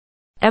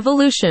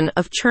Evolution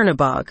of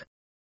Chernabog.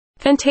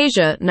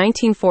 Fantasia,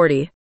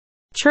 1940.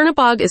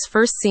 Chernabog is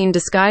first seen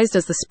disguised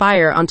as the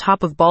spire on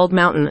top of Bald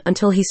Mountain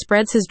until he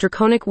spreads his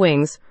draconic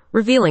wings,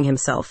 revealing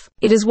himself.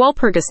 It is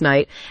Walpurgis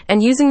Night,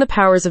 and using the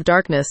powers of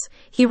darkness,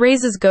 he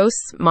raises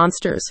ghosts,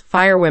 monsters,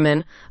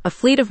 firewomen, a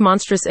fleet of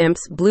monstrous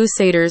imps, blue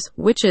satyrs,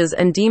 witches,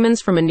 and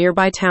demons from a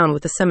nearby town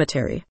with a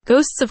cemetery.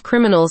 Ghosts of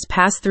criminals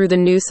pass through the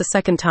noose a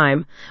second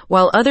time,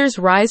 while others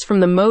rise from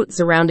the moat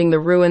surrounding the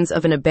ruins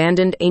of an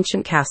abandoned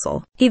ancient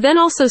castle. He then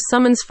also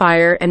summons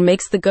fire and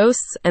makes the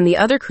ghosts and the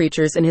other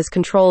creatures in his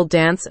control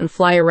dance and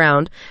fly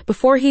around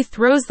before he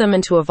throws them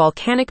into a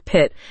volcanic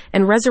pit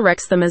and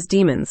resurrects them as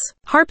demons.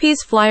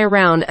 Harpies fly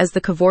around as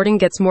the cavorting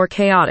gets more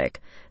chaotic,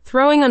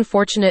 throwing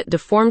unfortunate,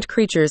 deformed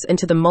creatures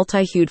into the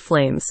multi-hued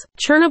flames.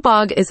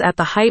 Chernabog is at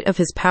the height of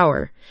his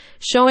power,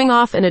 showing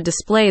off in a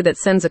display that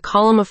sends a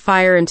column of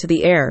fire into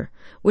the air,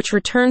 which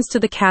returns to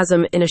the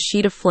chasm in a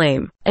sheet of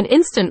flame. An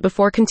instant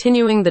before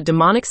continuing the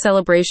demonic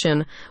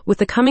celebration, with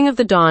the coming of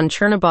the dawn,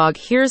 Chernabog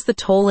hears the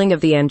tolling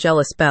of the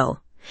Angelus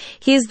bell.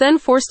 He is then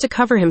forced to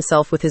cover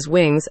himself with his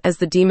wings as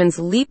the demons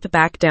leap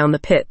back down the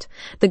pit.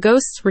 The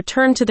ghosts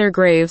return to their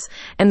graves,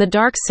 and the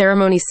dark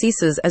ceremony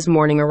ceases as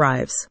morning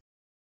arrives.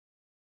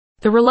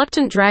 The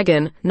Reluctant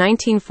Dragon,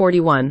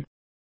 1941.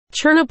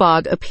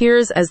 Chernabog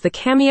appears as the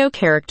cameo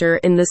character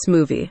in this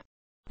movie.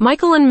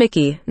 Michael and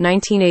Mickey,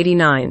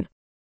 1989.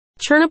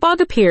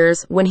 Chernabog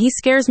appears when he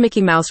scares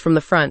Mickey Mouse from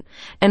the front,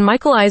 and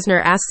Michael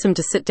Eisner asks him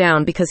to sit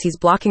down because he's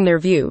blocking their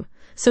view,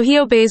 so he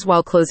obeys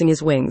while closing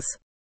his wings.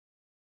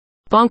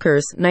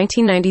 Bonkers,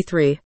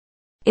 1993.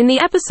 In the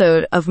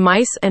episode of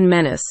Mice and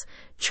Menace,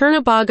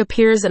 Chernabog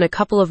appears in a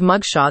couple of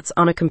mugshots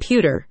on a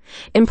computer,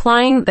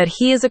 implying that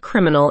he is a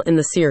criminal in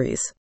the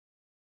series.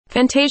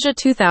 Fantasia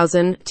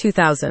 2000.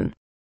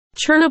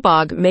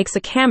 Chernabog makes a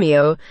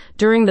cameo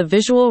during the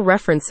visual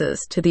references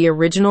to the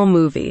original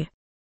movie.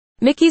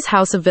 Mickey's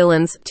House of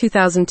Villains,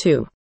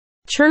 2002.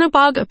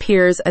 Chernabog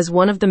appears as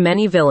one of the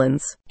many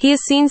villains. He is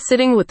seen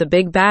sitting with the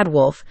big bad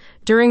wolf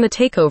during the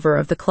takeover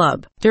of the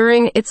club.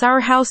 During It's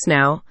Our House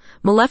Now,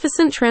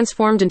 Maleficent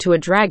transformed into a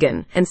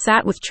dragon and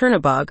sat with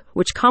Chernabog,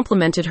 which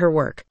complemented her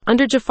work.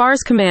 Under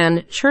Jafar's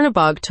command,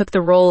 Chernabog took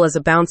the role as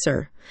a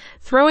bouncer,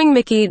 throwing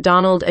Mickey,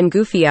 Donald, and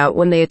Goofy out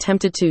when they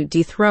attempted to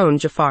dethrone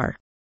Jafar.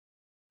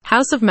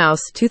 House of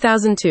Mouse,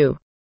 2002.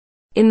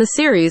 In the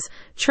series,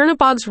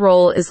 Chernabog's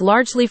role is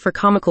largely for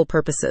comical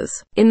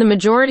purposes. In the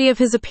majority of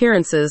his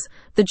appearances,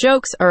 the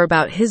jokes are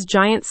about his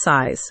giant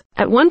size.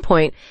 At one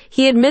point,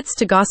 he admits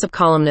to gossip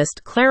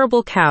columnist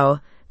Clarabelle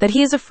Cow that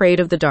he is afraid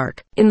of the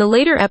dark. In the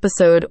later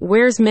episode,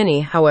 Where's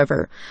Minnie,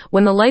 however,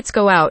 when the lights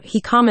go out, he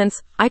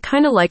comments, "I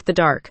kinda like the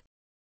dark."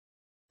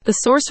 The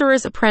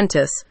Sorcerer's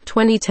Apprentice,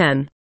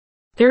 2010.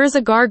 There is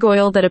a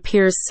gargoyle that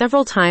appears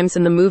several times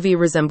in the movie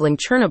resembling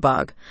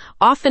Chernabog,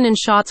 often in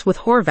shots with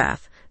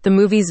Horvath, the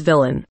movie's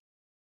villain.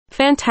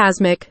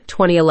 Fantasmic,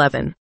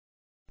 2011.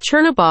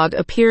 Chernabog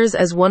appears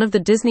as one of the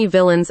Disney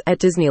villains at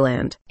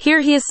Disneyland. Here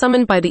he is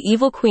summoned by the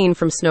evil queen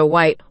from Snow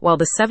White, while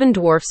the seven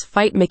dwarfs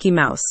fight Mickey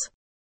Mouse.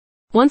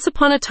 Once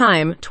Upon a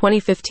Time,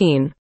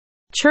 2015.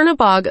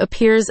 Chernabog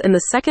appears in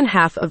the second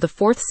half of the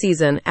fourth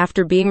season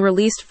after being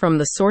released from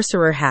the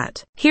Sorcerer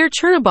hat. Here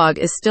Chernabog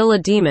is still a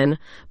demon,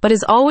 but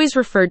is always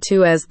referred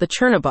to as the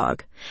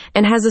Chernabog,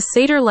 and has a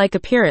satyr-like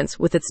appearance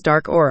with its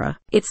dark aura.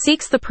 It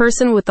seeks the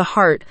person with the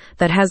heart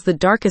that has the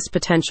darkest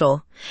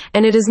potential,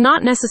 and it is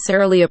not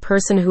necessarily a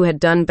person who had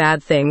done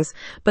bad things,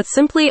 but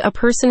simply a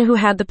person who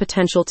had the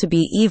potential to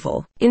be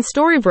evil. In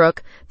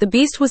Storybrooke, the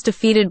beast was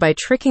defeated by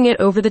tricking it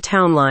over the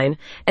town line,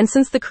 and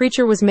since the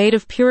creature was made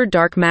of pure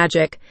dark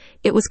magic,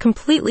 it was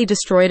completely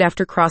destroyed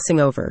after crossing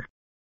over.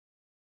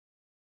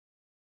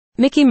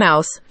 Mickey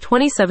Mouse,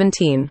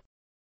 2017.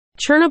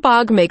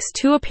 Chernabog makes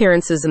two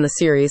appearances in the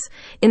series,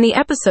 in the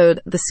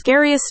episode The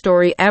Scariest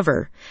Story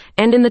Ever,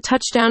 and in the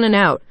Touchdown and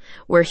Out,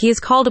 where he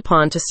is called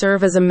upon to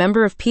serve as a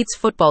member of Pete's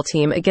football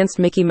team against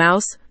Mickey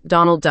Mouse,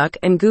 Donald Duck,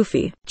 and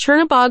Goofy.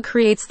 Chernabog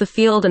creates the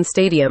field and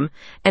stadium,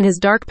 and his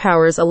dark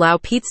powers allow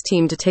Pete's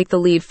team to take the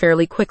lead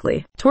fairly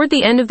quickly. Toward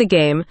the end of the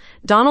game,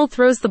 Donald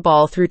throws the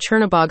ball through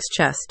Chernabog's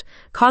chest,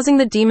 causing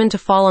the demon to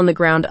fall on the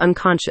ground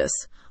unconscious,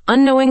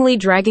 unknowingly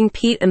dragging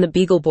Pete and the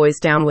Beagle Boys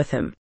down with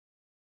him.